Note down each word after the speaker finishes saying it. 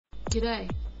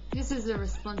G'day, this is a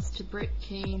response to Brett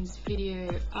Keanes' video,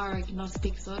 Are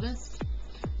Agnostics Honest?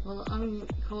 Well, I'm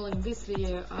calling this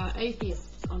video, Are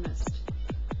Atheists Honest?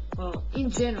 Well, in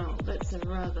general, that's a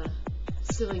rather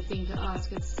silly thing to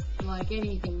ask. It's like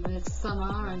anything, there's some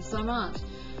are and some aren't.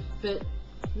 But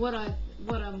what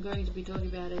I'm going to be talking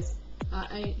about is, are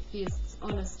atheists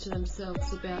honest to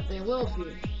themselves about their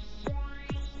worldview?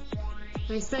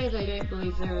 They say they don't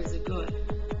believe there is a God.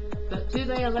 But do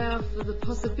they allow for the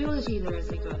possibility there is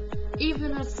a God?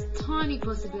 Even a tiny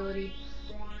possibility,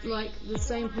 like the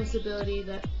same possibility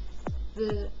that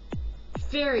the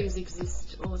fairies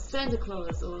exist, or Santa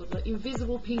Claus, or the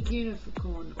invisible pink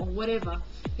unicorn, or whatever.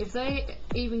 If they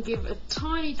even give a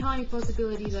tiny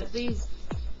possibility that these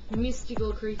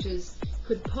mystical creatures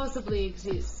could possibly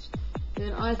exist,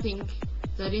 then I think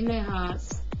that in their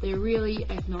hearts they're really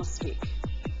agnostic.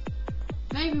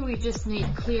 Maybe we just need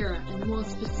clearer and more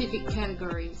specific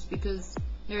categories, because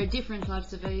there are different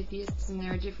types of atheists and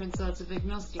there are different types of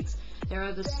agnostics. There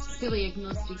are the silly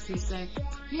agnostics who say,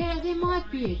 yeah, there might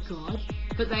be a God,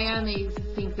 but they only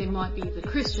think there might be the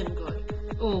Christian God,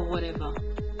 or whatever.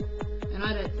 And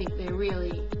I don't think they're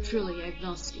really truly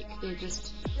agnostic. They're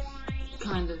just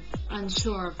kind of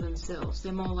unsure of themselves.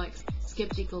 They're more like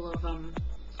skeptical of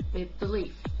their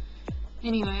belief.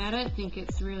 Anyway, I don't think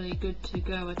it's really good to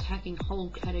go attacking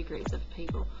whole categories of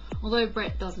people. Although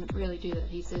Brett doesn't really do that.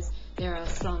 He says there are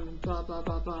some blah blah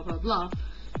blah blah blah blah.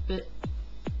 But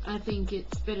I think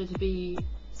it's better to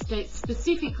state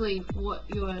specifically what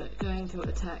you are going to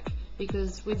attack,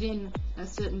 because within a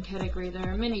certain category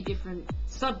there are many different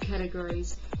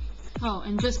subcategories. Oh,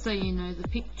 and just so you know, the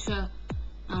picture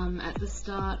at the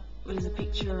start was a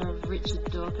picture of Richard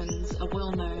Dawkins, a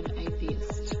well-known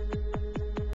atheist.